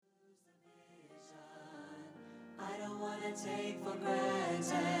take for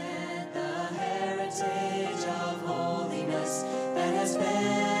granted the heritage of holiness that has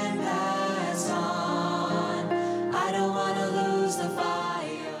been passed on. I don't want to lose the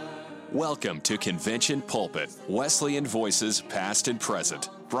fire. Welcome to Convention Pulpit, Wesleyan Voices Past and Present,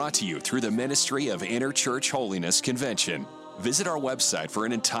 brought to you through the Ministry of Interchurch Holiness Convention. Visit our website for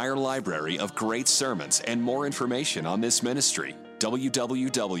an entire library of great sermons and more information on this ministry,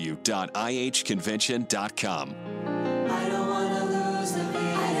 www.ihconvention.com. I don't want to lose the peace.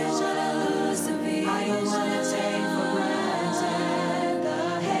 I don't want to lose the peace. I don't want to take for granted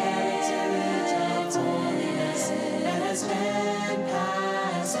the heritage of holiness that has been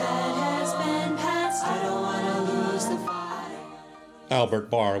passed on. I don't want to lose the fire. Albert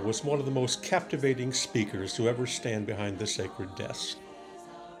Barr was one of the most captivating speakers to ever stand behind the sacred desk.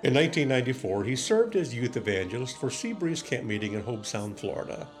 In 1994, he served as youth evangelist for Seabreeze Camp Meeting in Hobe Sound,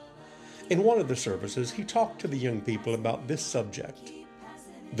 Florida. In one of the services, he talked to the young people about this subject,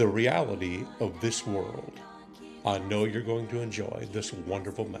 the reality of this world. I know you're going to enjoy this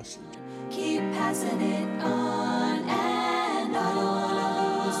wonderful message. Keep passing it on, and I don't want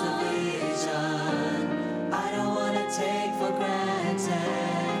to lose the vision. I don't want to take for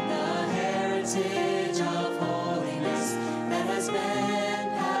granted the heritage of holiness that has been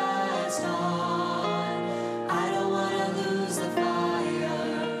passed on. I don't want to lose the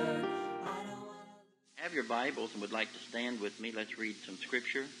fire. Have your Bibles and would like to stand with me. Let's read some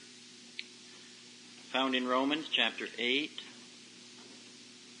scripture. Found in Romans chapter 8.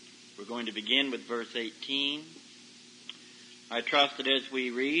 We're going to begin with verse 18. I trust that as we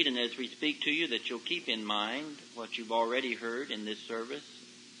read and as we speak to you that you'll keep in mind what you've already heard in this service.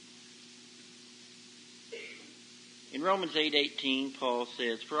 In Romans 8:18, Paul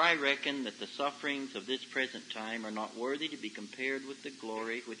says, "For I reckon that the sufferings of this present time are not worthy to be compared with the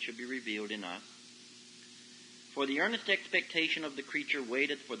glory which shall be revealed in us. For the earnest expectation of the creature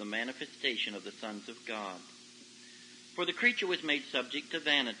waiteth for the manifestation of the sons of God. For the creature was made subject to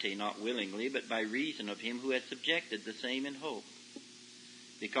vanity, not willingly, but by reason of him who has subjected the same in hope.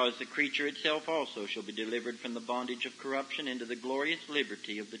 Because the creature itself also shall be delivered from the bondage of corruption into the glorious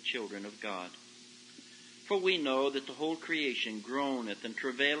liberty of the children of God. For we know that the whole creation groaneth and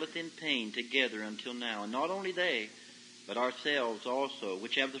travaileth in pain together until now. And not only they, but ourselves also,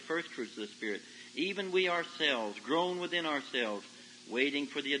 which have the first fruits of the Spirit, even we ourselves groan within ourselves, waiting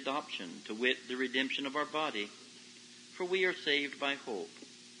for the adoption, to wit, the redemption of our body. For we are saved by hope.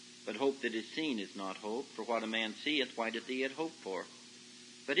 But hope that is seen is not hope. For what a man seeth, why doth he yet hope for?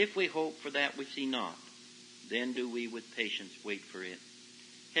 But if we hope for that we see not, then do we with patience wait for it.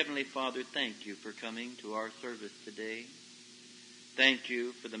 Heavenly Father, thank you for coming to our service today. Thank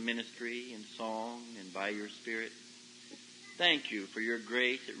you for the ministry in song and by your Spirit. Thank you for your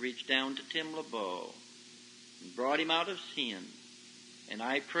grace that reached down to Tim LeBeau and brought him out of sin. And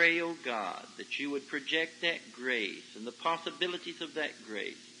I pray, O God, that you would project that grace and the possibilities of that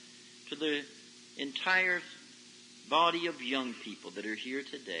grace to the entire body of young people that are here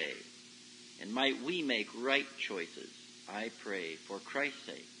today. And might we make right choices, I pray, for Christ's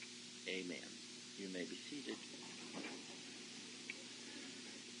sake. Amen. You may be seated.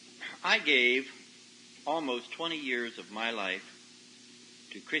 I gave almost 20 years of my life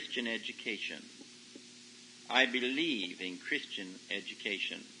to Christian education. I believe in Christian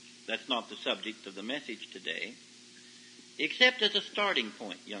education. That's not the subject of the message today, except as a starting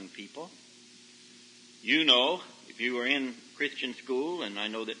point, young people. You know, if you were in Christian school, and I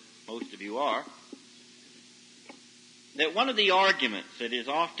know that most of you are, that one of the arguments that is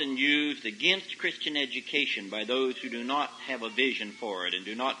often used against Christian education by those who do not have a vision for it and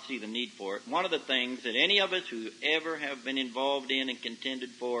do not see the need for it, one of the things that any of us who ever have been involved in and contended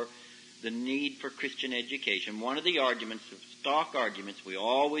for the need for Christian education, one of the arguments, stock arguments we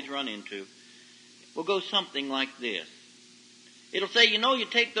always run into, will go something like this. It'll say, you know, you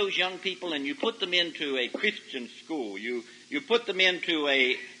take those young people and you put them into a Christian school. You put them into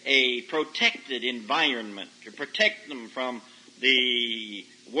a protected environment to protect them from the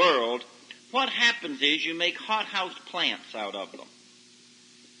world. What happens is you make hothouse plants out of them.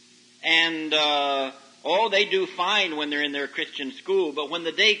 And, they do fine when they're in their Christian school, but when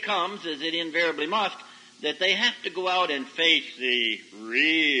the day comes, as it invariably must, that they have to go out and face the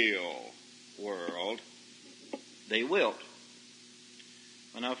real world, they wilt.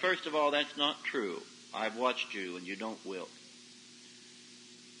 Well, now, first of all, that's not true. I've watched you, and you don't wilt.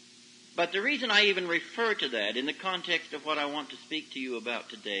 But the reason I even refer to that in the context of what I want to speak to you about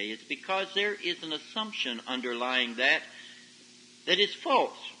today is because there is an assumption underlying that is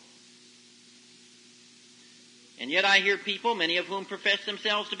false. And yet I hear people, many of whom profess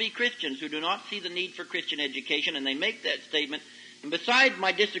themselves to be Christians, who do not see the need for Christian education, and they make that statement. And besides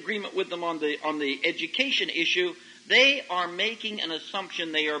my disagreement with them on the education issue, they are making an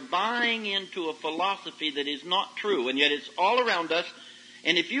assumption. They are buying into a philosophy that is not true, and yet it's all around us.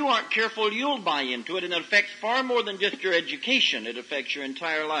 And if you aren't careful, you'll buy into it, and it affects far more than just your education. It affects your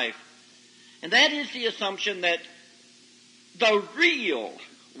entire life. And that is the assumption that the real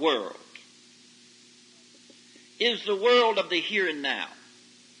world is the world of the here and now,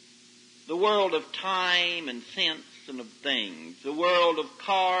 the world of time and sense and of things, the world of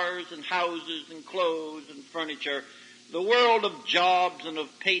cars and houses and clothes and furniture, the world of jobs and of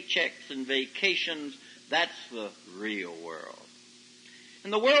paychecks and vacations. That's the real world.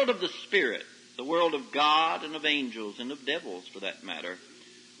 And the world of the Spirit, the world of God and of angels and of devils for that matter,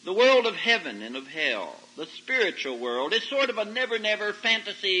 the world of heaven and of hell, the spiritual world, is sort of a never-never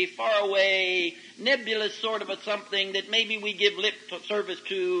fantasy, far away, nebulous sort of a something that maybe we give lip service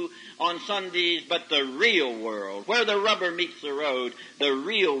to on Sundays, but the real world, where the rubber meets the road, the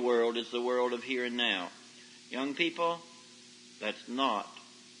real world is the world of here and now. Young people, that's not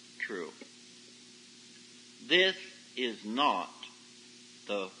true. This is not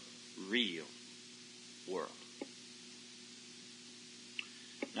the real world.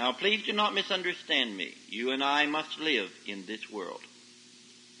 Now, please do not misunderstand me. You and I must live in this world.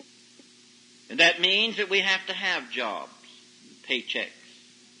 And that means that we have to have jobs, paychecks.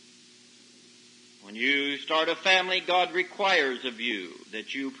 When you start a family, God requires of you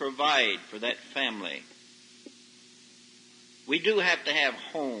that you provide for that family. We do have to have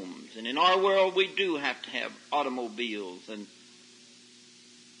homes, and in our world we do have to have automobiles, and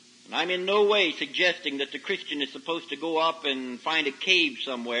I'm in no way suggesting that the Christian is supposed to go up and find a cave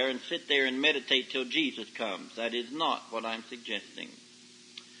somewhere and sit there and meditate till Jesus comes. That is not what I'm suggesting.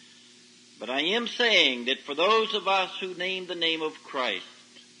 But I am saying that for those of us who name the name of Christ,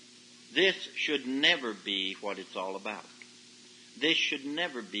 this should never be what it's all about. This should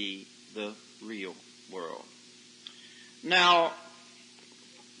never be the real world. Now,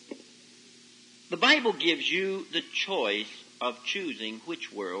 the Bible gives you the choice of choosing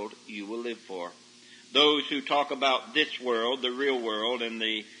which world you will live for. Those who talk about this world, the real world, and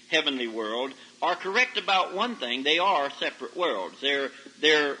the heavenly world are correct about one thing. They are separate worlds.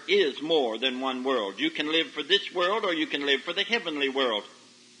 There is more than one world. You can live for this world or you can live for the heavenly world.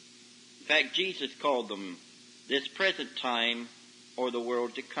 In fact, Jesus called them this present time or the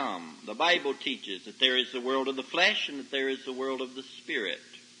world to come. The Bible teaches that there is the world of the flesh and that there is the world of the spirit.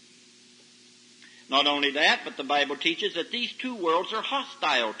 Not only that, but the Bible teaches that these two worlds are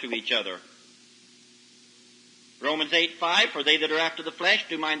hostile to each other. Romans 8:5, for they that are after the flesh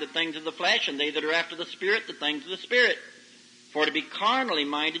do mind the things of the flesh, and they that are after the Spirit, the things of the Spirit. For to be carnally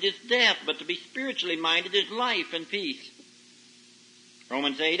minded is death, but to be spiritually minded is life and peace.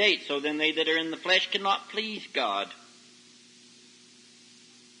 Romans 8:8, so then they that are in the flesh cannot please God.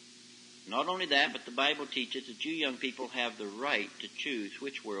 Not only that, but the Bible teaches that you young people have the right to choose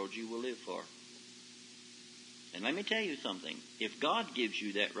which world you will live for. And let me tell you something. If God gives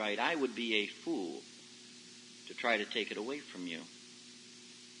you that right, I would be a fool to try to take it away from you.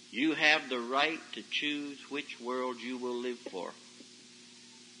 You have the right to choose which world you will live for.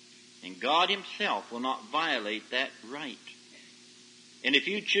 And God Himself will not violate that right. And if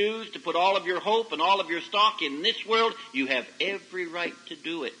you choose to put all of your hope and all of your stock in this world, you have every right to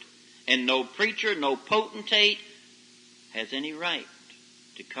do it. And no preacher, no potentate has any right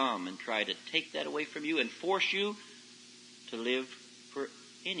to come and try to take that away from you and force you to live for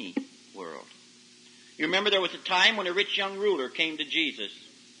any world. You remember there was a time when a rich young ruler came to Jesus.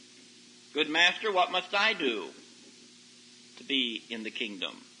 Good master, what must I do to be in the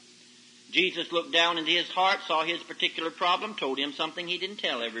kingdom? Jesus looked down into his heart, saw his particular problem, told him something he didn't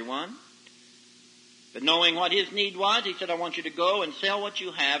tell everyone. But knowing what his need was, he said, I want you to go and sell what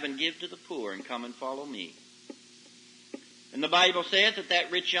you have and give to the poor and come and follow me. And the Bible says that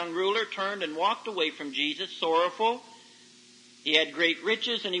that rich young ruler turned and walked away from Jesus, sorrowful. He had great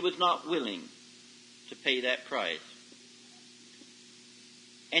riches and he was not willing to pay that price.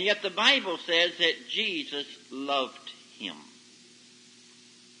 And yet the Bible says that Jesus loved him.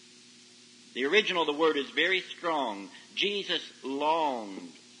 The original of the word is very strong. Jesus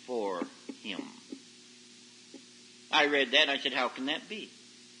longed for him. I read that and I said, how can that be?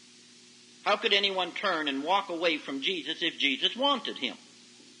 How could anyone turn and walk away from Jesus if Jesus wanted him?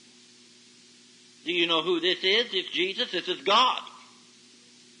 Do you know who this is? It's Jesus. This is God.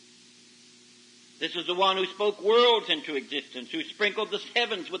 This is the one who spoke worlds into existence, who sprinkled the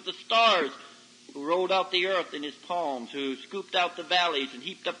heavens with the stars, who rolled out the earth in his palms, who scooped out the valleys and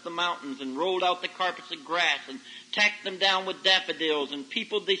heaped up the mountains and rolled out the carpets of grass and tacked them down with daffodils and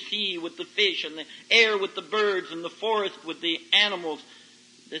peopled the sea with the fish and the air with the birds and the forest with the animals.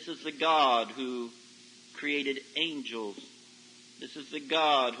 This is the God who created angels. This is the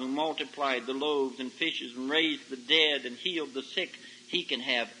God who multiplied the loaves and fishes and raised the dead and healed the sick. He can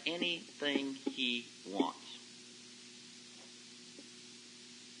have anything he wants.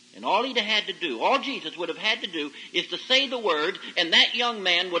 And all he'd have had to do, all Jesus would have had to do, is to say the word, and that young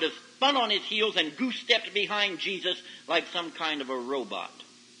man would have spun on his heels and goose-stepped behind Jesus like some kind of a robot.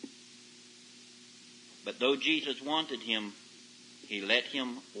 But though Jesus wanted him, he let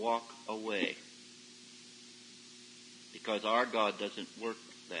him walk away. Because our God doesn't work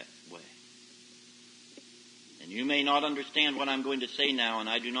that way. And you may not understand what I'm going to say now, and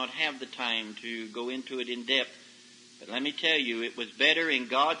I do not have the time to go into it in depth. But let me tell you, it was better in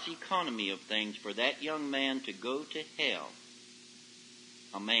God's economy of things for that young man to go to hell,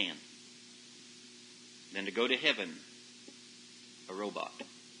 a man, than to go to heaven, a robot,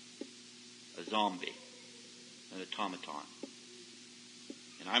 a zombie, an automaton.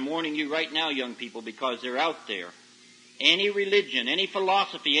 And I'm warning you right now, young people, because they're out there. Any religion, any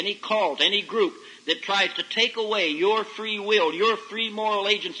philosophy, any cult, any group that tries to take away your free will, your free moral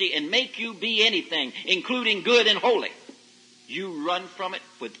agency, and make you be anything, including good and holy, you run from it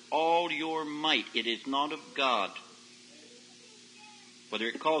with all your might. It is not of God. Whether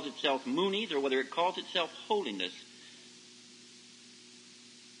it calls itself Moonies or whether it calls itself holiness,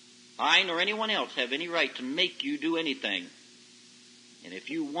 I nor anyone else have any right to make you do anything. And if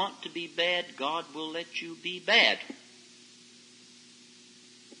you want to be bad, God will let you be bad.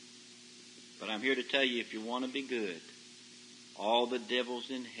 But I'm here to tell you, if you want to be good, all the devils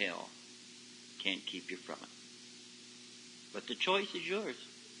in hell can't keep you from it. But the choice is yours.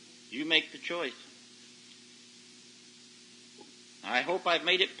 You make the choice. I hope I've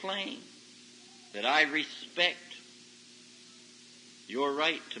made it plain that I respect your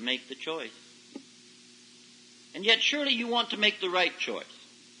right to make the choice. And yet surely you want to make the right choice.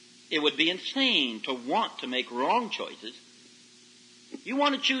 It would be insane to want to make wrong choices. You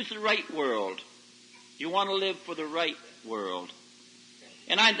want to choose the right world. You want to live for the right world.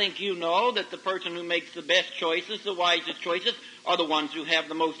 And I think you know that the person who makes the best choices, the wisest choices, are the ones who have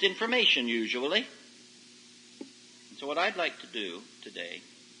the most information usually. And so what I'd like to do today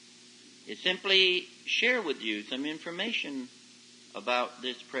is simply share with you some information about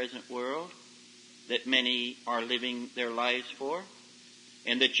this present world that many are living their lives for,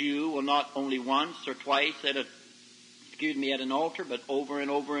 and that you will not only once or twice at an altar, but over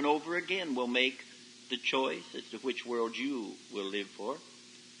and over and over again will make the choice as to which world you will live for.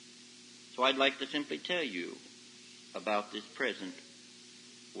 So I'd like to simply tell you about this present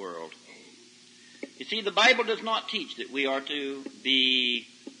world. You see, the Bible does not teach that we are to be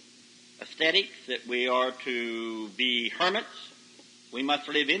ascetics, that we are to be hermits. We must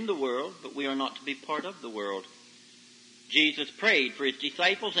live in the world, but we are not to be part of the world. Jesus prayed for his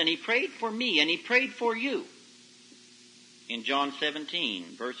disciples, and he prayed for me, and he prayed for you. In John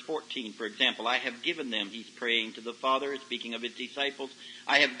 17, verse 14, for example, I have given them, he's praying to the Father, speaking of his disciples,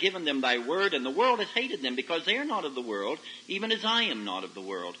 I have given them thy word, and the world has hated them, because they are not of the world, even as I am not of the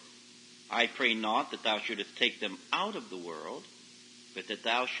world. I pray not that thou shouldest take them out of the world, but that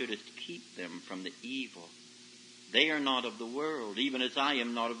thou shouldest keep them from the evil. They are not of the world, even as I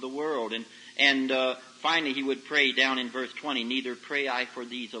am not of the world. And finally he would pray down in verse 20, neither pray I for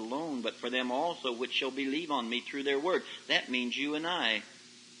these alone, but for them also which shall believe on me through their word. That means you and I.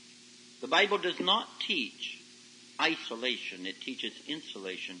 The Bible does not teach isolation. It teaches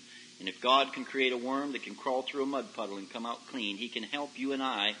insulation. And if God can create a worm that can crawl through a mud puddle and come out clean, he can help you and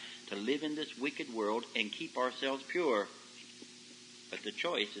I to live in this wicked world and keep ourselves pure. But the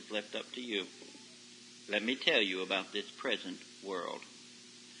choice is left up to you. Let me tell you about this present world.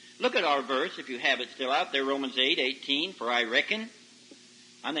 Look at our verse, if you have it still out there, Romans 8:18, for I reckon.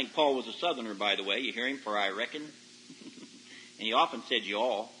 I think Paul was a southerner, by the way. You hear him? For I reckon. And he often said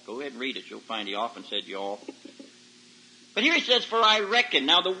y'all. Go ahead and read it. You'll find he often said y'all. But here he says, for I reckon.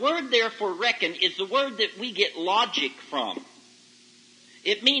 Now the word there for reckon is the word that we get logic from.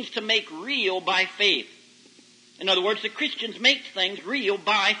 It means to make real by faith. In other words, the Christians make things real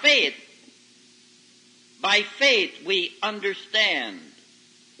by faith. By faith we understand,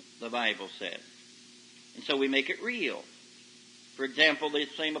 the Bible says. And so we make it real. For example, the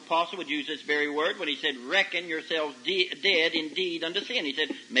same apostle would use this very word when he said, reckon yourselves dead indeed unto sin. He said,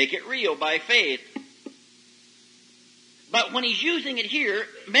 make it real by faith. But when he's using it here,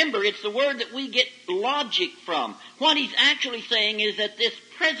 remember, it's the word that we get logic from. What he's actually saying is that this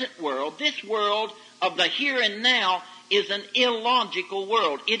present world, this world of the here and now, is an illogical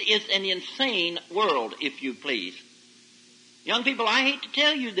world. It is an insane world, if you please. Young people, I hate to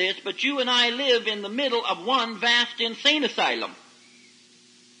tell you this, but you and I live in the middle of one vast insane asylum.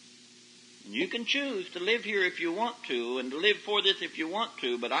 And you can choose to live here if you want to, and to live for this if you want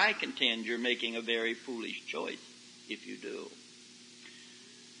to, but I contend you're making a very foolish choice if you do.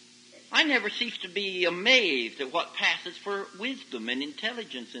 I never cease to be amazed at what passes for wisdom and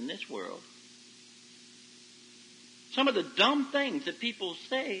intelligence in this world. Some of the dumb things that people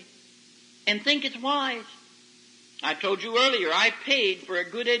say and think it's wise. I told you earlier, I paid for a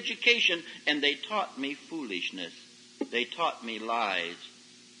good education, and they taught me foolishness. They taught me lies.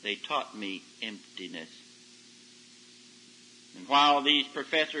 They taught me emptiness. And while these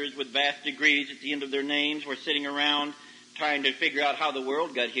professors with vast degrees at the end of their names were sitting around trying to figure out how the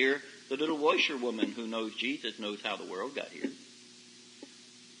world got here, the little washerwoman who knows Jesus knows how the world got here.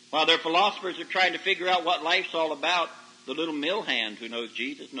 While their philosophers are trying to figure out what life's all about, the little mill hand who knows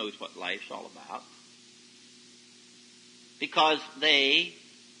Jesus knows what life's all about. Because they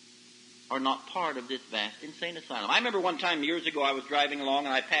are not part of this vast insane asylum. I remember one time years ago I was driving along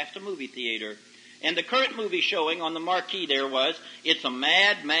and I passed a movie theater. And the current movie showing on the marquee there was, "It's a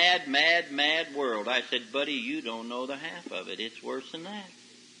mad, mad, mad, mad world." I said, "Buddy, you don't know the half of it. It's worse than that.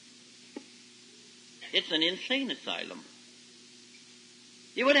 It's an insane asylum."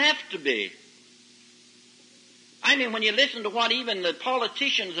 It would have to be. I mean, when you listen to what even the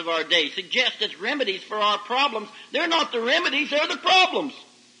politicians of our day suggest as remedies for our problems, they're not the remedies, they're the problems.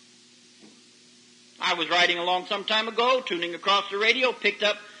 I was riding along some time ago, tuning across the radio, picked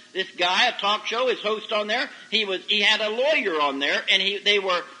up this guy, a talk show, his host on there. He had a lawyer on there, and they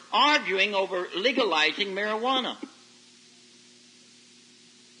were arguing over legalizing marijuana.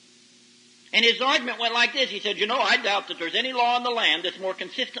 And his argument went like this. He said, I doubt that there's any law in the land that's more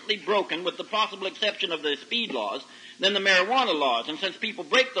consistently broken, with the possible exception of the speed laws, than the marijuana laws. And since people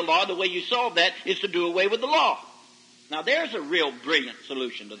break the law, the way you solve that is to do away with the law. Now, there's a real brilliant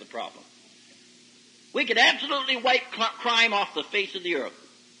solution to the problem. We could absolutely wipe crime off the face of the earth.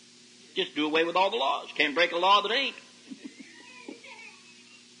 Just do away with all the laws. Can't break a law that ain't.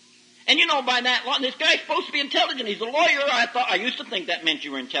 And by that law, this guy's supposed to be intelligent. He's a lawyer. I used to think that meant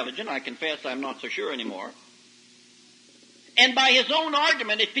you were intelligent. I confess I'm not so sure anymore. And by his own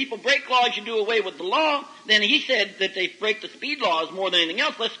argument, if people break laws, you do away with the law. Then he said that they break the speed laws more than anything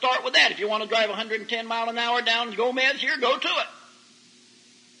else. Let's start with that. If you want to drive 110 mile an hour down Gomez here, go to it.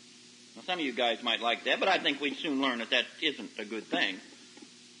 Now, some of you guys might like that, but I think we'd soon learn that isn't a good thing.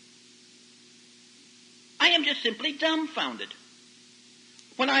 I am just simply dumbfounded.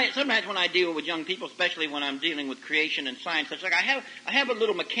 Sometimes when I deal with young people, especially when I'm dealing with creation and science, it's like I have a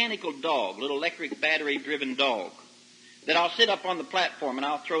little mechanical dog, little electric battery-driven dog, that I'll sit up on the platform and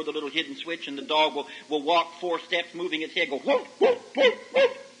I'll throw the little hidden switch and the dog will walk 4 steps, moving its head, go whoop, whoop, whoop,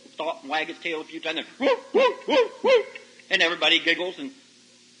 whoop, stop and wag its tail a few times, and whoop, whoop, whoop, whoop, and everybody giggles, and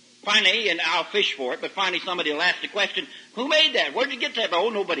finally, and I'll fish for it, but finally somebody will ask the question, "Who made that? Where'd you get that?" "Oh,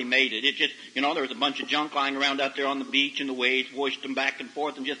 nobody made it. It just, there was a bunch of junk lying around out there on the beach, and the waves washed them back and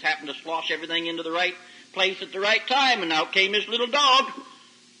forth and just happened to slosh everything into the right place at the right time, and out came this little dog."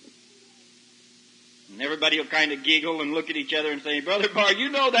 And everybody will kind of giggle and look at each other and say, "Brother Barr,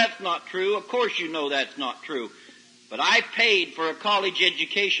 that's not true. Of course that's not true. But I paid for a college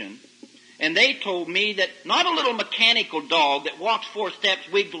education, and they told me that not a little mechanical dog that walks 4 steps,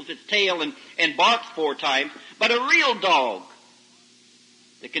 wiggles its tail, and barks 4 times, but a real dog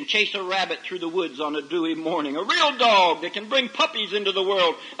that can chase a rabbit through the woods on a dewy morning, a real dog that can bring puppies into the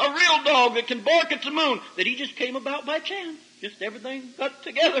world, a real dog that can bark at the moon, that he just came about by chance. Just everything got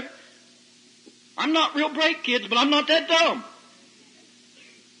together. I'm not real bright, kids, but I'm not that dumb."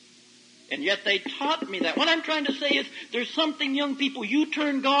 And yet they taught me that. What I'm trying to say is there's something, young people, you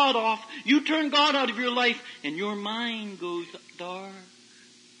turn God off, you turn God out of your life, and your mind goes dark.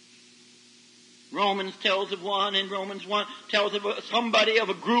 Romans tells of one, and Romans 1 tells of somebody of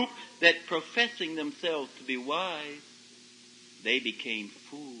a group that professing themselves to be wise, they became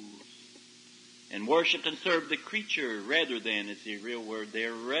fools and worshipped and served the creature rather than, it's the real word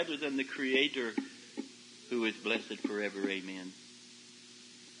there, rather than the Creator, who is blessed forever. Amen.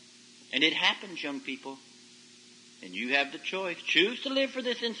 And it happens, young people. And you have the choice. Choose to live for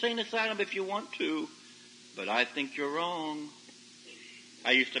this insane asylum if you want to. But I think you're wrong.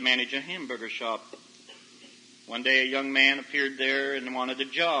 I used to manage a hamburger shop. One day a young man appeared there and wanted a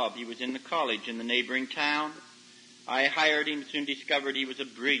job. He was in the college in the neighboring town. I hired him, soon discovered he was a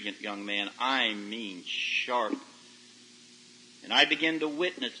brilliant young man. I mean, sharp. And I began to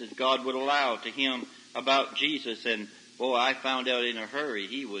witness as God would allow to him about Jesus. And, boy, I found out in a hurry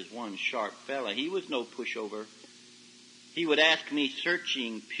he was one sharp fella. He was no pushover. He would ask me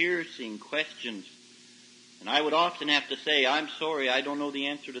searching, piercing questions. And I would often have to say, I'm sorry, I don't know the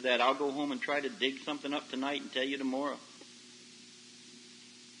answer to that. I'll go home and try to dig something up tonight and tell you tomorrow.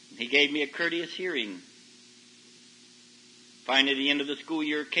 And he gave me a courteous hearing. Finally, the end of the school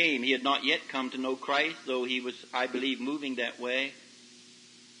year came. He had not yet come to know Christ, though he was, I believe, moving that way.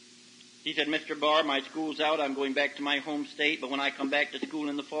 He said, Mr. Barr, my school's out. I'm going back to my home state, but when I come back to school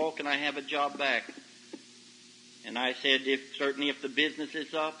in the fall, can I have a job back? And I said, certainly if the business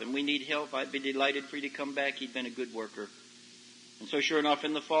is up and we need help, I'd be delighted for you to come back. He'd been a good worker. And so sure enough,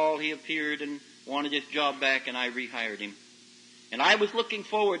 in the fall, he appeared and wanted his job back, and I rehired him. And I was looking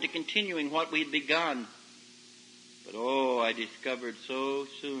forward to continuing what we'd begun. But oh, I discovered so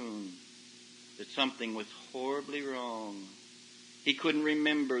soon that something was horribly wrong. He couldn't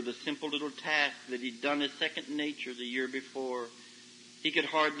remember the simple little task that he'd done as second nature the year before. He could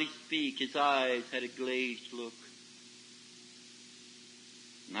hardly speak. His eyes had a glazed look.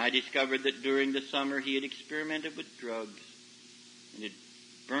 And I discovered that during the summer he had experimented with drugs and had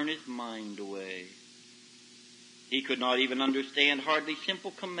burned his mind away. He could not even understand hardly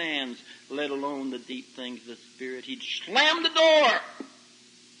simple commands, let alone the deep things of the Spirit. He'd slammed the door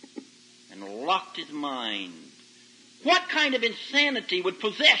and locked his mind. What kind of insanity would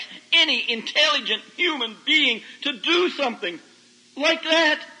possess any intelligent human being to do something like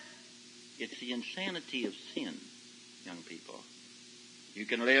that? It's the insanity of sin, young people. You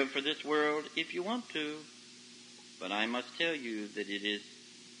can live for this world if you want to, but I must tell you that it is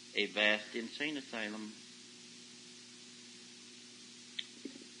a vast insane asylum.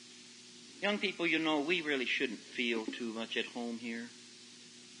 Young people, you know, we really shouldn't feel too much at home here.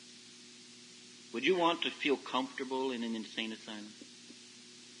 Would you want to feel comfortable in an insane asylum?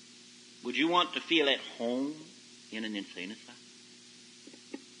 Would you want to feel at home in an insane asylum?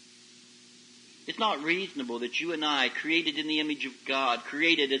 It's not reasonable that you and I, created in the image of God,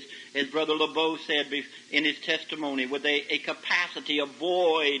 created, as Brother LeBeau said in his testimony, with a capacity, a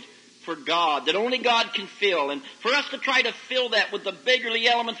void for God, that only God can fill. And for us to try to fill that with the beggarly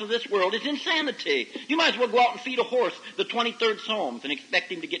elements of this world is insanity. You might as well go out and feed a horse the 23rd Psalms and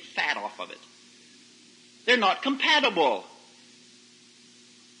expect him to get fat off of it. They're not compatible.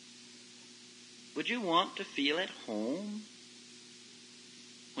 Would you want to feel at home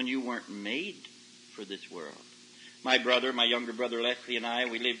when you weren't made for this world? My younger brother Leslie and I,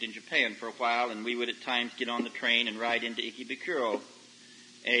 we lived in Japan for a while, and we would at times get on the train and ride into Ikebukuro,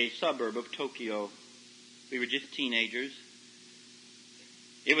 a suburb of Tokyo. We were just teenagers.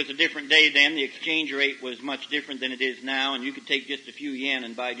 It was a different day then. The exchange rate was much different than it is now, and you could take just a few yen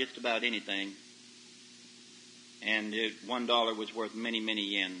and buy just about anything. And $1 was worth many,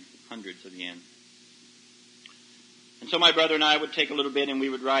 many yen, hundreds of yen. And so my brother and I would take a little bit and we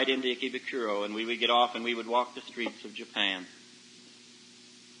would ride into Ikebukuro, and we would get off and we would walk the streets of Japan.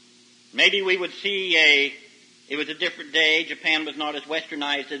 Maybe we would see it was a different day. Japan was not as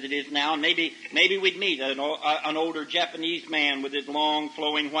westernized as it is now. And maybe we'd meet an older Japanese man with his long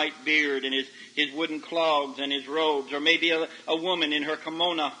flowing white beard and his wooden clogs and his robes, or maybe a woman in her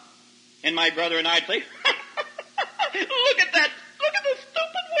kimono. And my brother and I'd say, look at that! Look at the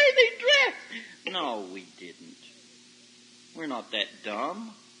stupid way they dress! No, we didn't. We're not that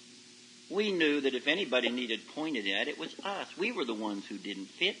dumb. We knew that if anybody needed pointed at, it was us. We were the ones who didn't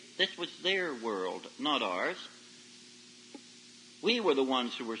fit. This was their world, not ours. We were the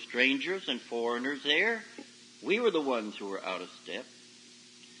ones who were strangers and foreigners there. We were the ones who were out of step.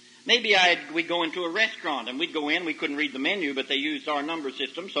 Maybe we'd go into a restaurant and we'd go in. We couldn't read the menu, but they used our number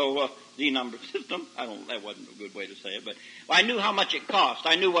system. So the number system, that wasn't a good way to say it, but I knew how much it cost.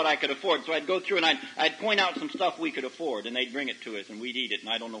 I knew what I could afford. So I'd go through and I'd point out some stuff we could afford, and they'd bring it to us, and we'd eat it, and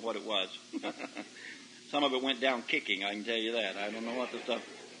I don't know what it was. Some of it went down kicking, I can tell you that. I don't know what the stuff.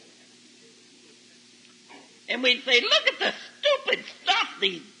 And we'd say, look at the stupid stuff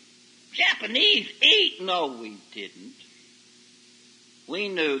these Japanese eat. No, we didn't. We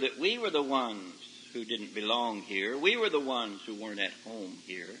knew that we were the ones who didn't belong here. We were the ones who weren't at home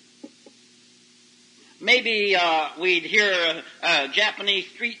here. Maybe we'd hear a Japanese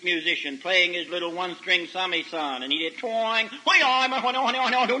street musician playing his little one-string samisen, and he'd say, twang, we'd say, oh,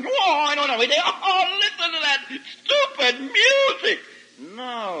 listen to that stupid music.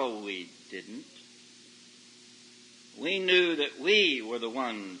 No, we didn't. We knew that we were the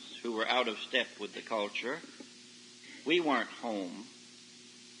ones who were out of step with the culture. We weren't home.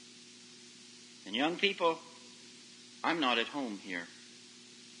 And young people, I'm not at home here.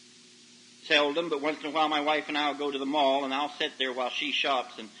 seldom, but once in a while my wife and I will go to the mall, and I'll sit there while she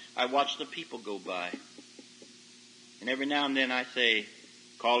shops, and I watch the people go by. And every now and then I say,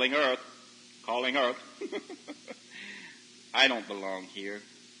 calling Earth, calling Earth. I don't belong here.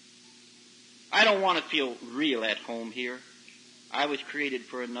 I don't want to feel real at home here. I was created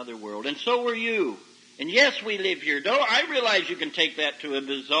for another world, and so were you. And yes, we live here. Though I realize you can take that to a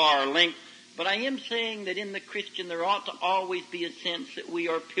bizarre length, but I am saying that in the Christian there ought to always be a sense that we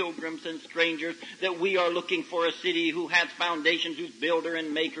are pilgrims and strangers, that we are looking for a city who has foundations, whose builder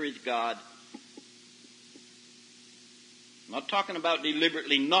and maker is God. I'm not talking about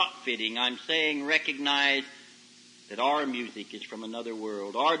deliberately not fitting. I'm saying recognize that our music is from another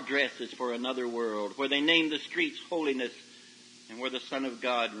world. Our dress is for another world, where they name the streets holiness and where the Son of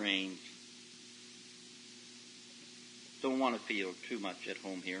God reigns. Don't want to feel too much at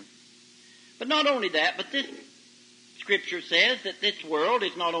home here. But not only that, but this Scripture says that this world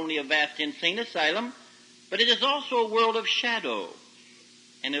is not only a vast insane asylum, but it is also a world of shadow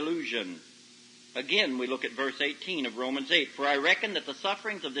and illusion. Again, we look at verse 18 of Romans 8. For I reckon that the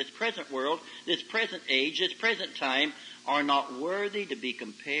sufferings of this present world, this present age, this present time, are not worthy to be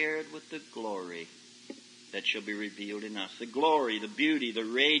compared with the glory that shall be revealed in us. The glory, the beauty, the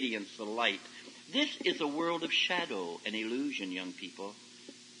radiance, the light. This is a world of shadow and illusion, young people.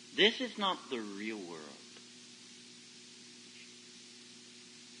 This is not the real world.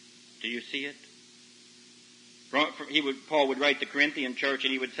 Do you see it? Paul would write the Corinthian church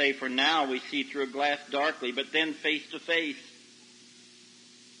and he would say, for now we see through a glass darkly, but then face to face.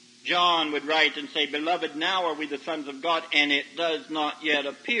 John would write and say, beloved, now are we the sons of God, and it does not yet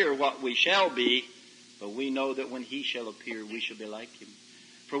appear what we shall be, but we know that when he shall appear, we shall be like him.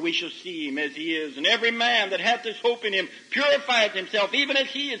 For we shall see him as he is, and every man that hath this hope in him purifieth himself, even as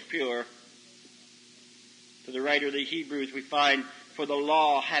he is pure. To the writer of the Hebrews we find, for the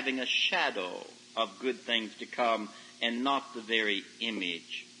law having a shadow of good things to come, and not the very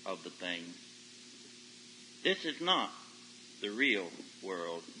image of the things. This is not the real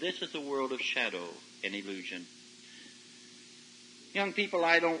world. This is a world of shadow and illusion. Young people,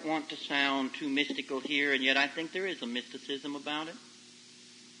 I don't want to sound too mystical here, and yet I think there is a mysticism about it.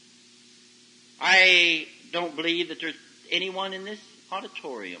 I don't believe that there's anyone in this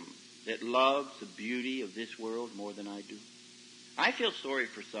auditorium that loves the beauty of this world more than I do. I feel sorry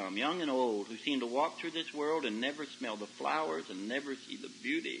for some, young and old, who seem to walk through this world and never smell the flowers and never see the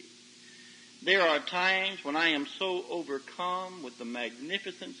beauty. There are times when I am so overcome with the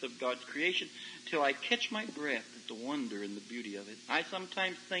magnificence of God's creation till I catch my breath at the wonder and the beauty of it. I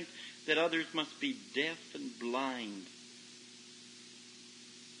sometimes think that others must be deaf and blind.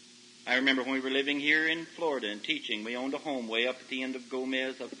 I remember when we were living here in Florida and teaching, we owned a home way up at the end of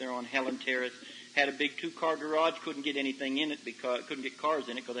Gomez, up there on Helen Terrace. Had a big 2-car garage, couldn't get anything in it because couldn't get cars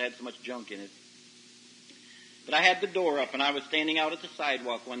in it because it had so much junk in it. But I had the door up, and I was standing out at the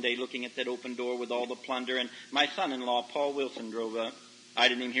sidewalk one day looking at that open door with all the plunder, and my son-in-law, Paul Wilson, drove up. I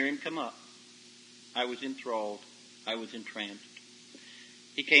didn't even hear him come up. I was enthralled. I was entranced.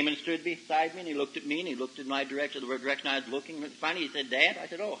 He came and stood beside me, and he looked at me, and he looked in my direction, the direction I was looking. And finally, he said, Dad? I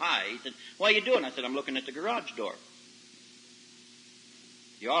said, oh, hi. He said, what are you doing? I said, I'm looking at the garage door.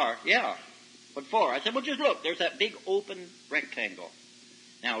 You are? Yeah. What for? I said, well, just look. There's that big open rectangle.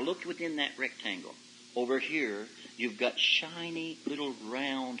 Now, look within that rectangle. Over here, you've got shiny, little,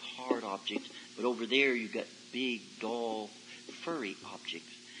 round, hard objects. But over there, you've got big, dull, furry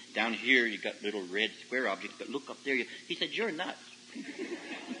objects. Down here, you've got little red square objects. But look up there. He said, you're nuts.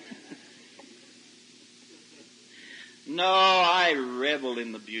 No, I revel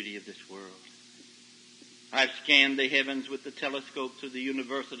in the beauty of this world. I've scanned the heavens with the telescopes of the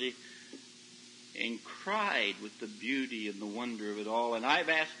university and cried with the beauty and the wonder of it all. And I've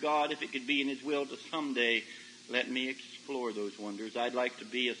asked God if it could be in His will to someday let me explore those wonders. I'd like to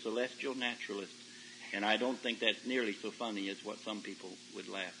be a celestial naturalist. And I don't think that's nearly so funny as what some people would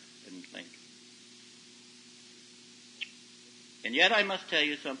laugh and think. And yet I must tell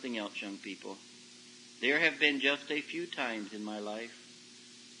you something else, young people. There have been just a few times in my life,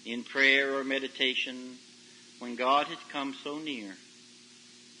 in prayer or meditation, when God has come so near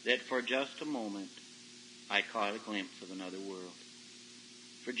that for just a moment I caught a glimpse of another world.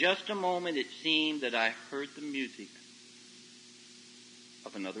 For just a moment it seemed that I heard the music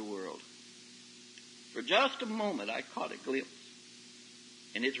of another world. For just a moment I caught a glimpse,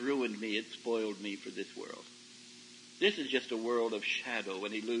 and it's ruined me, it's spoiled me for this world. This is just a world of shadow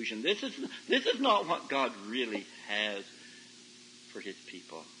and illusion. This is not what God really has for His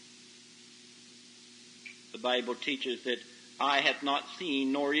people. The Bible teaches that eye hath not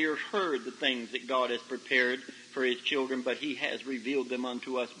seen nor ear heard the things that God has prepared for his children, but he has revealed them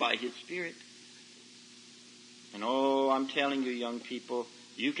unto us by his Spirit. And I'm telling you, young people,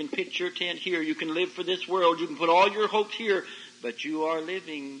 you can pitch your tent here. You can live for this world. You can put all your hopes here. But you are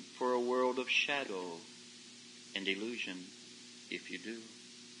living for a world of shadow and illusion if you do.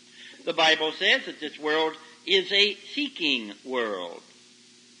 The Bible says that this world is a seeking world.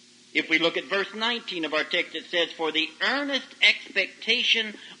 If we look at verse 19 of our text, it says, "For the earnest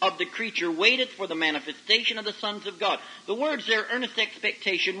expectation of the creature waiteth for the manifestation of the sons of God." The words there, earnest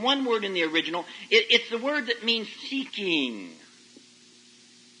expectation, one word in the original, it's the word that means seeking.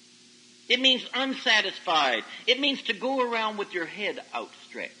 It means unsatisfied. It means to go around with your head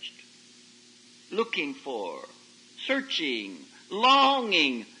outstretched, looking for, searching,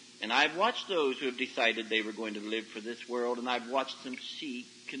 longing. And I've watched those who have decided they were going to live for this world, and I've watched them seek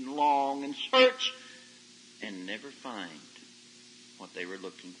and long and search and never find what they were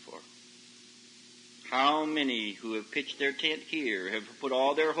looking for. How many who have pitched their tent here, have put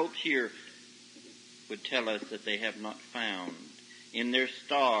all their hopes here, would tell us that they have not found in their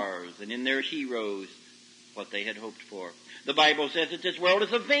stars and in their heroes what they had hoped for. The Bible says that this world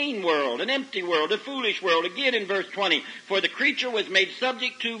is a vain world, an empty world, a foolish world. Again in verse 20, "For the creature was made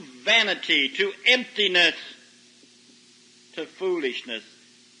subject to vanity, to emptiness, to foolishness."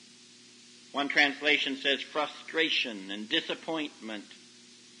 One translation says frustration and disappointment.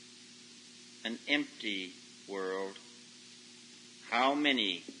 An empty world. How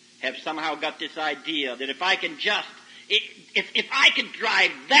many have somehow got this idea that if I can just, if I could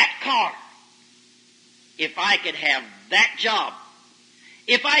drive that car, if I could have that job,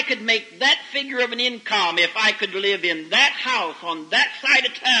 if I could make that figure of an income, if I could live in that house on that side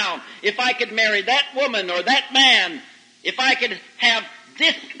of town, if I could marry that woman or that man, if I could have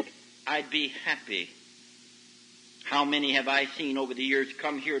this, I'd be happy. How many have I seen over the years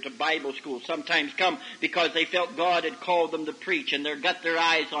come here to Bible school, sometimes come because they felt God had called them to preach and they've got their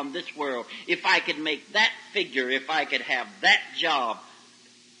eyes on this world. If I could make that figure, if I could have that job.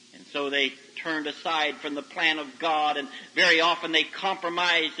 And so they turned aside from the plan of God, and very often they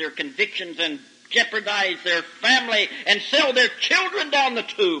compromise their convictions and jeopardize their family and sell their children down the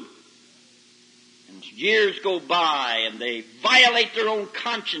tube. And years go by and they violate their own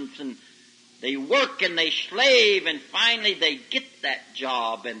conscience, and they work and they slave, and finally they get that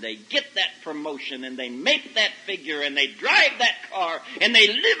job and they get that promotion and they make that figure and they drive that car and they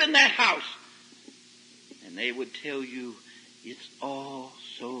live in that house. And they would tell you it's all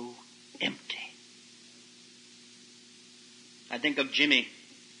so empty. I think of Jimmy.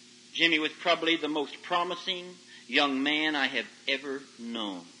 Jimmy was probably the most promising young man I have ever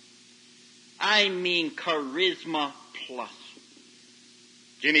known. I mean charisma plus.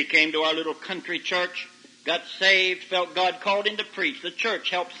 Jimmy came to our little country church, got saved, felt God called him to preach. The church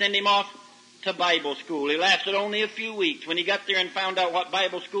helped send him off to Bible school. He lasted only a few weeks. When he got there and found out what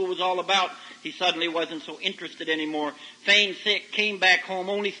Bible school was all about, he suddenly wasn't so interested anymore. Feigned sick, came back home,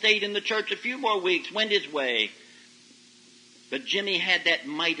 only stayed in the church a few more weeks, went his way. But Jimmy had that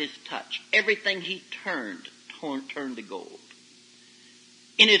Midas touch. Everything he turned to gold.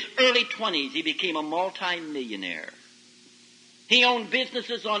 In his early 20s, he became a multi-millionaire. He owned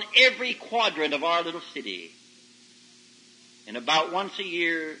businesses on every quadrant of our little city. And about once a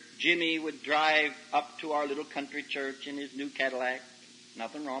year, Jimmy would drive up to our little country church in his new Cadillac.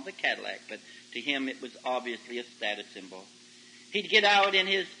 Nothing wrong with the Cadillac, but to him it was obviously a status symbol. He'd get out in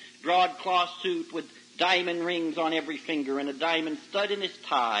his broadcloth suit with diamond rings on every finger and a diamond stud in his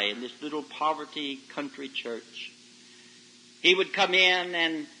tie in this little poverty country church. He would come in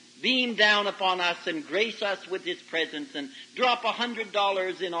and beam down upon us and grace us with his presence and drop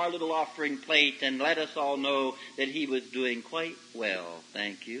 $100 in our little offering plate and let us all know that he was doing quite well,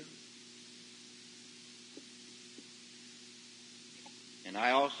 thank you. And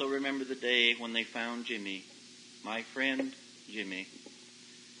I also remember the day when they found Jimmy, my friend Jimmy,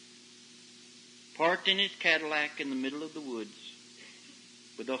 parked in his Cadillac in the middle of the woods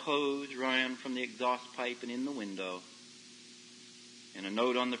with a hose running from the exhaust pipe and in the window, and a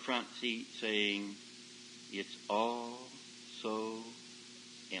note on the front seat saying, "It's all so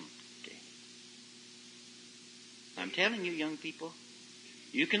empty." I'm telling you, young people,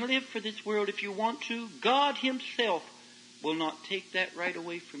 you can live for this world if you want to. God himself will not take that right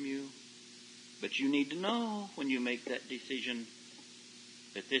away from you. But you need to know when you make that decision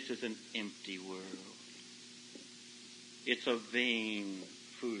that this is an empty world. It's a vain,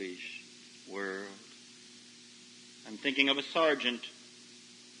 foolish world. I'm thinking of a sergeant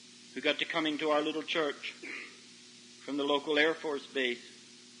who got to coming to our little church from the local Air Force base.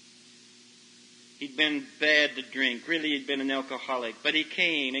 He'd been bad to drink. Really, he'd been an alcoholic. But he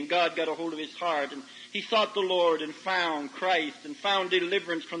came, and God got a hold of his heart, and he sought the Lord and found Christ and found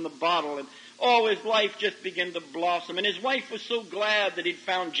deliverance from the bottle. And oh, his life just began to blossom. And his wife was so glad that he'd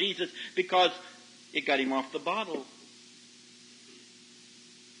found Jesus because it got him off the bottle.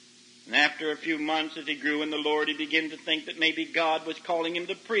 And after a few months, as he grew in the Lord, he began to think that maybe God was calling him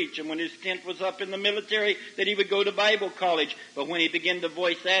to preach. And when his stint was up in the military, that he would go to Bible college. But when he began to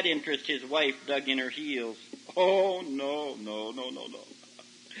voice that interest, his wife dug in her heels. Oh, no.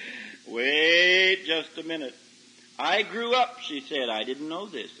 Wait just a minute. I grew up, she said. I didn't know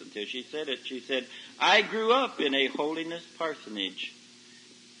this until she said it. She said, I grew up in a holiness parsonage,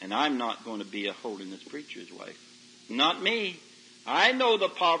 and I'm not going to be a holiness preacher's wife. Not me. I know the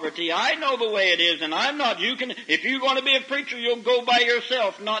poverty. I know the way it is, and I'm not. If you're going to be a preacher, you'll go by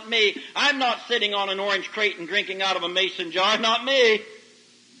yourself, not me. I'm not sitting on an orange crate and drinking out of a mason jar, not me.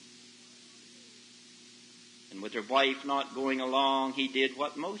 And with her wife not going along, he did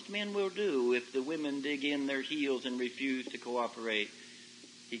what most men will do if the women dig in their heels and refuse to cooperate.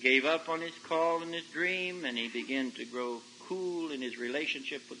 He gave up on his call and his dream, and he began to grow cool in his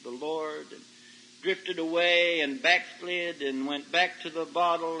relationship with the Lord, and drifted away and backslid and went back to the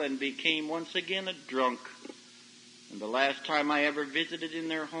bottle and became once again a drunk. And the last time I ever visited in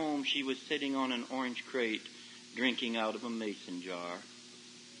their home, she was sitting on an orange crate drinking out of a mason jar.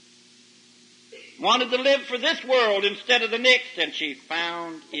 Wanted to live for this world instead of the next, and she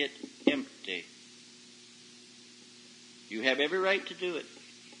found it empty. You have every right to do it.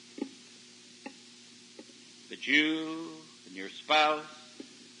 But you and your spouse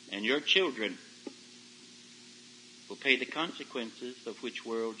and your children will pay the consequences of which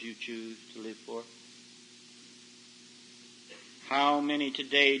world you choose to live for. How many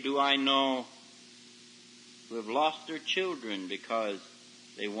today do I know who have lost their children because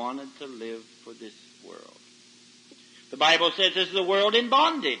they wanted to live for this world? The Bible says this is a world in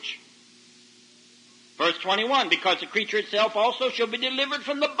bondage. Verse 21, because the creature itself also shall be delivered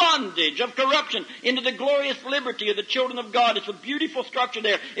from the bondage of corruption into the glorious liberty of the children of God. It's a beautiful structure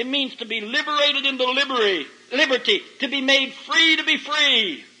there. It means to be liberated into liberty, to be made free to be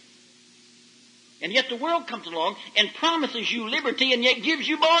free. And yet the world comes along and promises you liberty and yet gives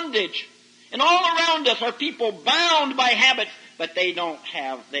you bondage. And all around us are people bound by habits, but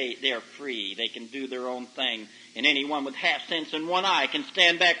they're free. They can do their own thing. And anyone with half sense and one eye can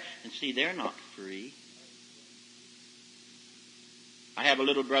stand back and see they're not free. I have a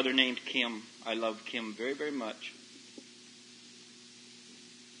little brother named Kim. I love Kim very, very much.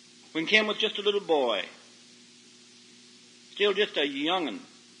 When Kim was just a little boy, still just a young'un,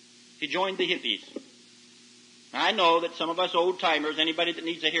 he joined the hippies. I know that some of us old-timers, anybody that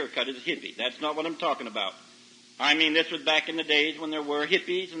needs a haircut is a hippie. That's not what I'm talking about. I mean, this was back in the days when there were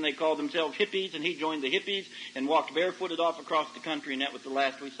hippies, and they called themselves hippies, and he joined the hippies and walked barefooted off across the country, and that was the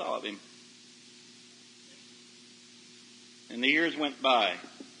last we saw of him. And the years went by.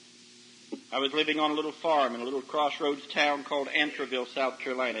 I was living on a little farm in a little crossroads town called Antroville, South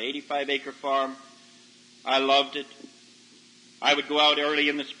Carolina, 85-acre farm. I loved it. I would go out early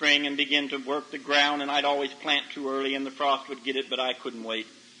in the spring and begin to work the ground, and I'd always plant too early, and the frost would get it, but I couldn't wait.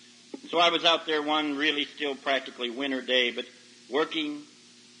 So I was out there one really still practically winter day, but working,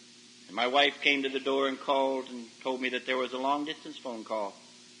 and my wife came to the door and called and told me that there was a long-distance phone call.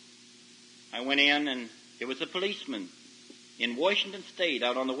 I went in, and it was a policeman in Washington State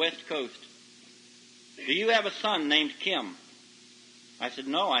out on the West Coast. Do you have a son named Kim? I said,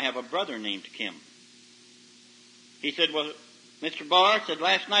 no, I have a brother named Kim. He said, well, Mr. Barr said,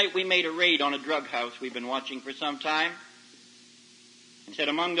 last night we made a raid on a drug house we've been watching for some time. And said,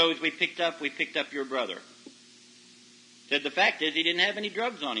 among those we picked up your brother. Said, the fact is he didn't have any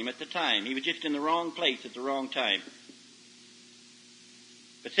drugs on him at the time. He was just in the wrong place at the wrong time.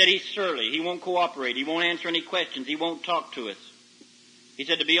 But said he's surly. He won't cooperate. He won't answer any questions. He won't talk to us. He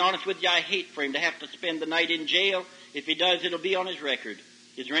said, to be honest with you, I hate for him to have to spend the night in jail. If he does, it'll be on his record.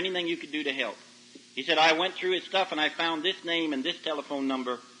 Is there anything you could do to help? He said, I went through his stuff and I found this name and this telephone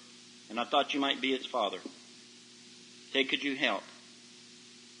number, and I thought you might be his father. He said, could you help?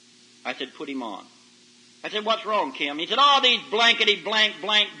 I said, put him on. I said, what's wrong, Kim? He said, all these blankety blank,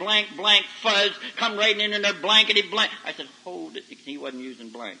 blank, blank, blank fuzz come right in and they're blankety blank. I said, hold it. He wasn't using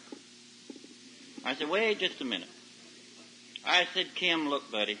blank. I said, wait just a minute. I said, Kim,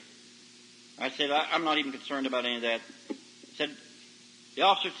 look, buddy. I said, I'm not even concerned about any of that. I said, the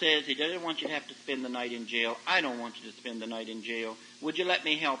officer says he doesn't want you to have to spend the night in jail. I don't want you to spend the night in jail. Would you let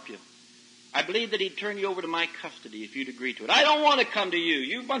me help you? I believe that he'd turn you over to my custody if you'd agree to it. I don't want to come to you.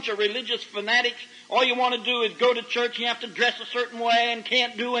 You bunch of religious fanatics. All you want to do is go to church and you have to dress a certain way and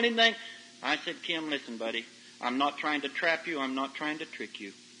can't do anything. I said, Kim, listen, buddy. I'm not trying to trap you. I'm not trying to trick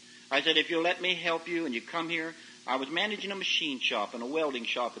you. I said, if you'll let me help you and you come here, I was managing a machine shop and a welding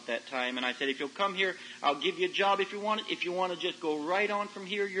shop at that time, and I said, if you'll come here, I'll give you a job if you want it. If you want to just go right on from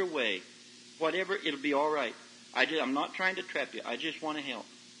here your way, whatever, it'll be all right. I'm not trying to trap you. I just want to help.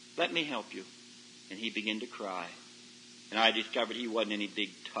 Let me help you. And he began to cry. And I discovered he wasn't any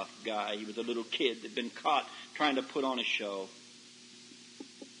big, tough guy. He was a little kid that had been caught trying to put on a show.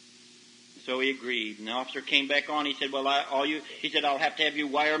 So he agreed. And the officer came back on. He said, he said, I'll have to have you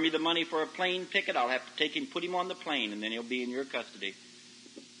wire me the money for a plane ticket. I'll have to take him, put him on the plane, and then he'll be in your custody.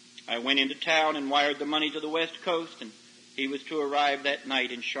 I went into town and wired the money to the West Coast, and he was to arrive that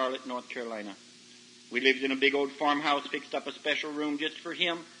night in Charlotte, North Carolina. We lived in a big old farmhouse, fixed up a special room just for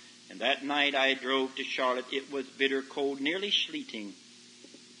him, and that night I drove to Charlotte. It was bitter cold, nearly sleeting.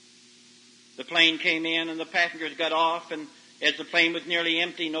 The plane came in, and the passengers got off, and as the plane was nearly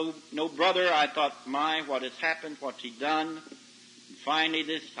empty, no brother, I thought, my, what has happened? What's he done? And finally,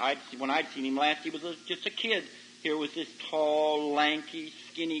 when I'd seen him last, he was just a kid. Here was this tall, lanky,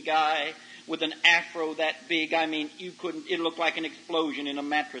 skinny guy with an afro that big. I mean, it looked like an explosion in a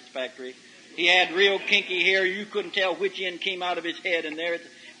mattress factory. He had real kinky hair. You couldn't tell which end came out of his head, and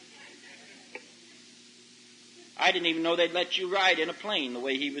I didn't even know they'd let you ride in a plane the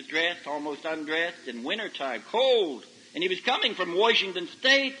way he was dressed, almost undressed, in wintertime, cold. And he was coming from Washington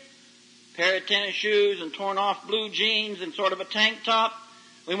State, pair of tennis shoes and torn off blue jeans and sort of a tank top.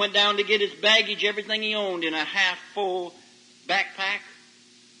 We went down to get his baggage, everything he owned, in a half-full backpack.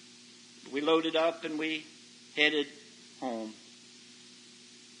 We loaded up and we headed home.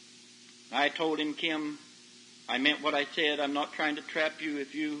 I told him, Kim, I meant what I said. I'm not trying to trap you.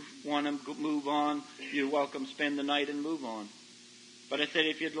 If you want to move on, you're welcome. Spend the night and move on. But I said,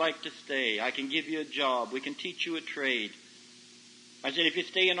 if you'd like to stay, I can give you a job. We can teach you a trade. I said, if you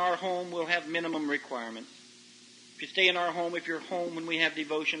stay in our home, we'll have minimum requirements. If you stay in our home, if you're home when we have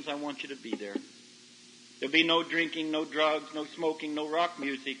devotions, I want you to be there. There'll be no drinking, no drugs, no smoking, no rock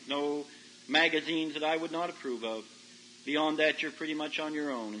music, no magazines that I would not approve of. Beyond that, you're pretty much on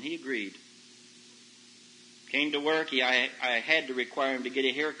your own. And he agreed. Came to work. I had to require him to get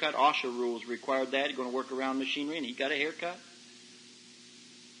a haircut. OSHA rules required that. He's going to work around machinery, and he got a haircut.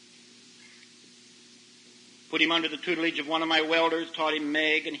 Put him under the tutelage of one of my welders, taught him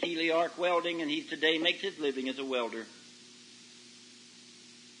Meg and Healy arc welding, and he today makes his living as a welder.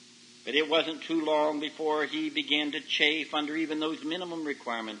 But it wasn't too long before he began to chafe under even those minimum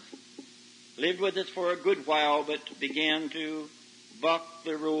requirements. Lived with us for a good while, but began to buck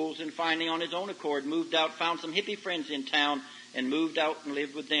the rules, and finally on his own accord moved out, found some hippie friends in town, and moved out and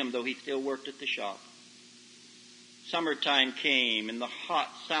lived with them, though he still worked at the shop. Summertime came, in the hot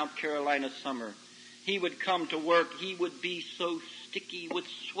South Carolina summer. He would come to work. He would be so sticky with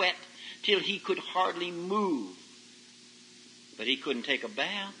sweat till he could hardly move. But he couldn't take a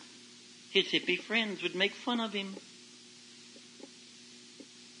bath. His hippie friends would make fun of him.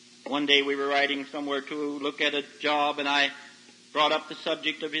 One day we were riding somewhere to look at a job, and I brought up the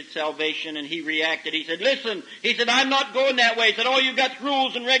subject of his salvation, and he reacted. He said, listen, he said, I'm not going that way. He said, all you got's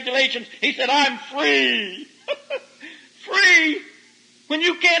rules and regulations. He said, I'm free. Free? When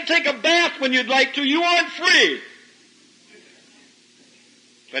you can't take a bath when you'd like to, you aren't free.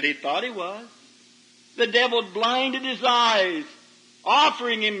 But he thought he was. The devil blinded his eyes,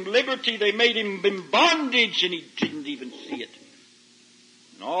 offering him liberty. They made him in bondage, and he didn't even see it.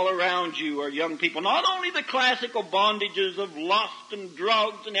 And all around you are young people, not only the classical bondages of lust and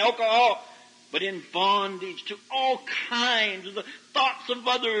drugs and alcohol, but in bondage to all kinds of the thoughts of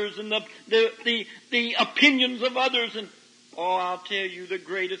others and the opinions of others. And oh, I'll tell you, the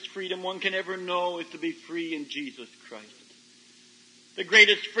greatest freedom one can ever know is to be free in Jesus Christ. The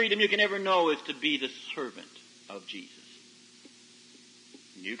greatest freedom you can ever know is to be the servant of Jesus.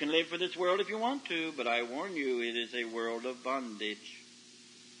 You can live for this world if you want to, but I warn you, it is a world of bondage.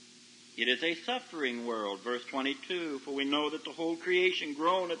 It is a suffering world. Verse 22, for we know that the whole creation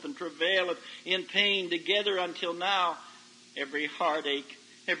groaneth and travaileth in pain together until now. Every heartache,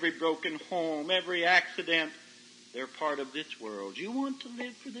 every broken home, every accident, they're part of this world. You want to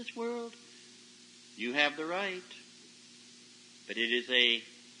live for this world? You have the right. But it is a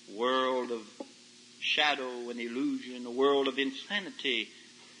world of shadow and illusion, a world of insanity,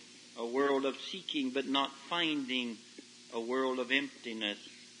 a world of seeking but not finding, a world of emptiness,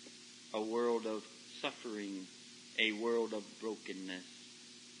 a world of suffering, a world of brokenness.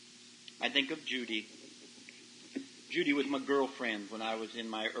 I think of Judy. Judy was my girlfriend when I was in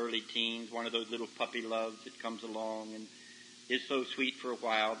my early teens, one of those little puppy loves that comes along and is so sweet for a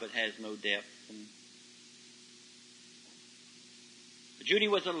while but has no depth. And Judy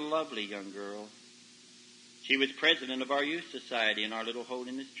was a lovely young girl. She was president of our youth society in our little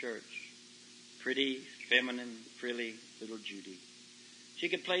holiness church. Pretty, feminine, frilly little Judy. She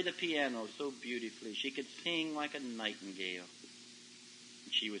could play the piano so beautifully. She could sing like a nightingale.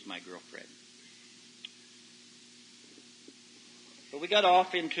 And she was my girlfriend. But we got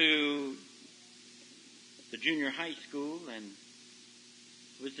off into the junior high school, and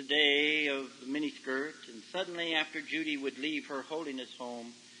it was the day of the miniskirt, and suddenly after Judy would leave her holiness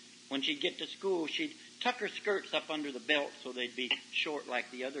home, when she'd get to school, she'd tuck her skirts up under the belt so they'd be short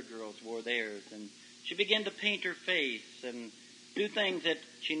like the other girls wore theirs, and she began to paint her face and do things that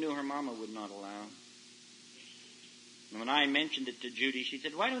she knew her mama would not allow. And when I mentioned it to Judy, she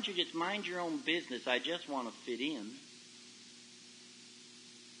said, "Why don't you just mind your own business? I just want to fit in."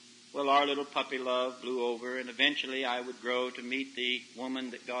 Well, our little puppy love blew over, and eventually I would grow to meet the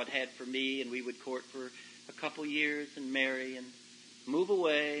woman that God had for me, and we would court for a couple years and marry and move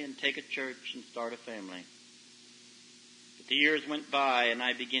away and take a church and start a family. But the years went by, and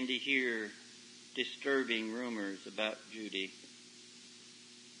I began to hear disturbing rumors about Judy.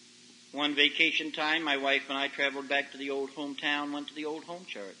 One vacation time, my wife and I traveled back to the old hometown, went to the old home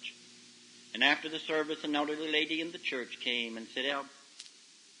church. And after the service, an elderly lady in the church came and said,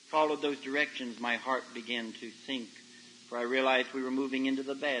 followed those directions, my heart began to sink, for I realized we were moving into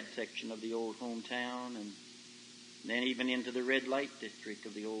the bad section of the old hometown, and then even into the red light district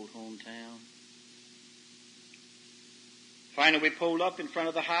of the old hometown. Finally, we pulled up in front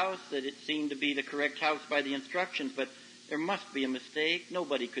of the house that it seemed to be the correct house by the instructions, but there must be a mistake.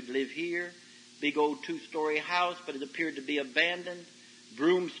 Nobody could live here. Big old 2-story house, but it appeared to be abandoned.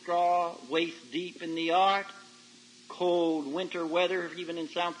 Broom straw, waist deep in the yard. Cold winter weather, even in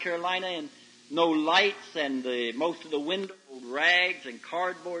South Carolina, and no lights, and most of the windows, rags and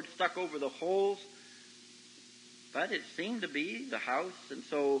cardboard stuck over the holes. But it seemed to be the house, and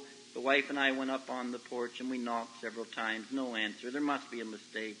so the wife and I went up on the porch, and we knocked several times. No answer. There must be a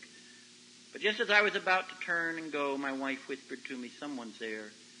mistake. But just as I was about to turn and go, my wife whispered to me, "Someone's there."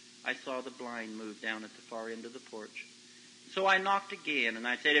 I saw the blind move down at the far end of the porch. So I knocked again, and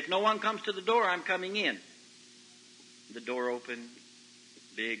I said, "If no one comes to the door, I'm coming in." The door opened.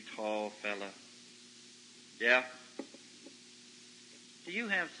 Big, tall fella. "Yeah." "Do you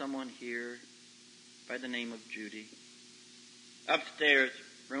have someone here by the name of Judy?" "Upstairs,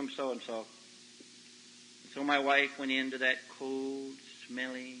 room so-and-so." So my wife went into that cold,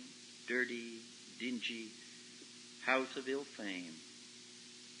 smelly, dirty, dingy house of ill fame.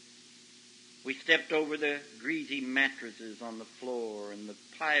 We stepped over the greasy mattresses on the floor and the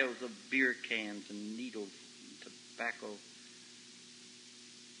piles of beer cans and needles and tobacco.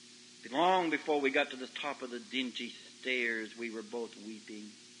 Long before we got to the top of the dingy stairs, we were both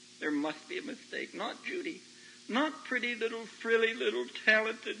weeping. There must be a mistake. Not Judy. Not pretty little, frilly little,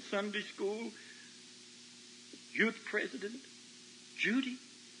 talented Sunday school youth president. Judy.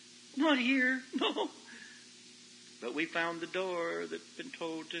 Not here. No. But we found the door that's been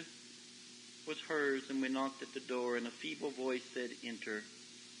told to was hers, and we knocked at the door, and a feeble voice said, "Enter."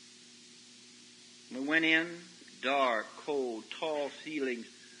 We went in, dark, cold, tall ceilings,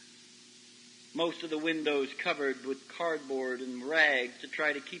 most of the windows covered with cardboard and rags to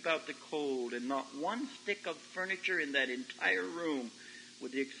try to keep out the cold, and not one stick of furniture in that entire room,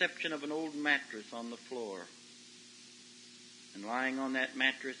 with the exception of an old mattress on the floor. And lying on that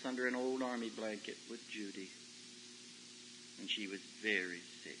mattress under an old army blanket was Judy. And she was very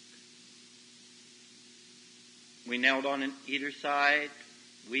sick. We knelt on either side,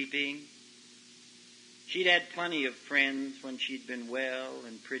 weeping. She'd had plenty of friends when she'd been well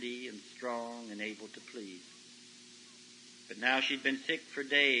and pretty and strong and able to please. But now she'd been sick for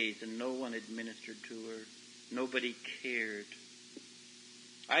days, and no one had ministered to her. Nobody cared.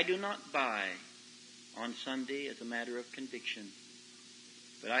 I do not buy on Sunday as a matter of conviction.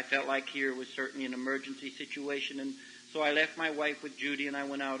 But I felt like here was certainly an emergency situation, and so I left my wife with Judy, and I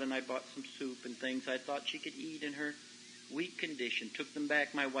went out and I bought some soup and things I thought she could eat in her weak condition. Took them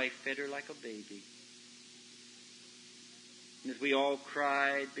back. My wife fed her like a baby. And as we all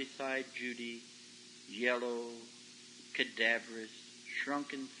cried beside Judy, yellow, cadaverous,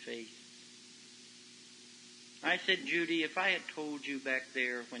 shrunken face, I said, "Judy, if I had told you back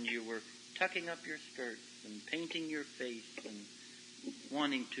there when you were tucking up your skirts and painting your face and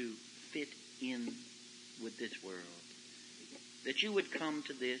wanting to fit in with this world, that you would come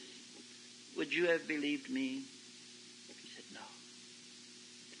to this, would you have believed me?" She said, "No."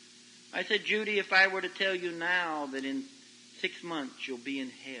 I said, "Judy, if I were to tell you now that in 6 months you'll be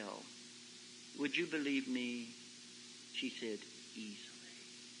in hell, would you believe me?" She said, "Easily,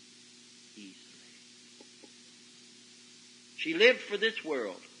 easily." She lived for this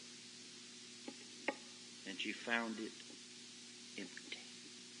world, and she found it empty.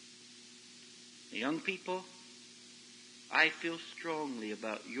 Young people, I feel strongly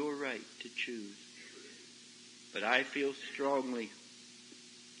about your right to choose, but I feel strongly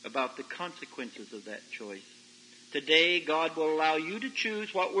about the consequences of that choice. Today, God will allow you to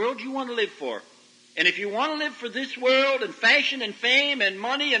choose what world you want to live for. And if you want to live for this world and fashion and fame and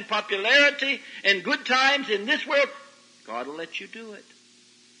money and popularity and good times in this world, God will let you do it.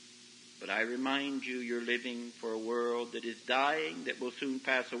 But I remind you, you're living for a world that is dying, that will soon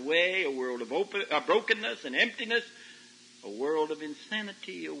pass away, a world of brokenness and emptiness, a world of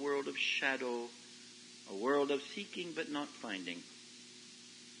insanity, a world of shadow, a world of seeking but not finding.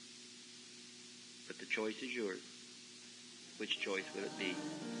 But the choice is yours. Which choice will it be?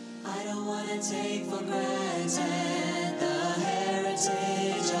 I don't want to take for granted the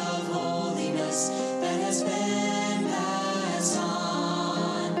heritage of holiness that has been passed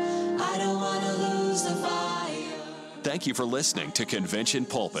on. I don't want to lose the fire. Thank you for listening to Convention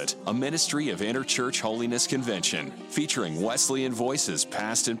Pulpit, a ministry of Interchurch Holiness Convention, featuring Wesleyan voices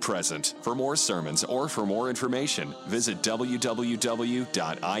past and present. For more sermons or for more information, visit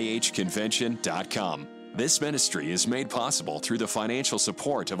www.ihconvention.com. This ministry is made possible through the financial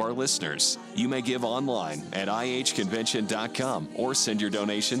support of our listeners. You may give online at ihconvention.com or send your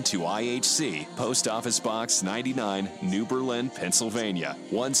donation to IHC, Post Office Box 99, New Berlin, Pennsylvania,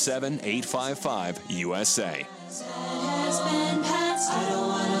 17855, USA. Has been passed. I don't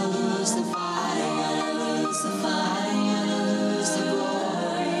want to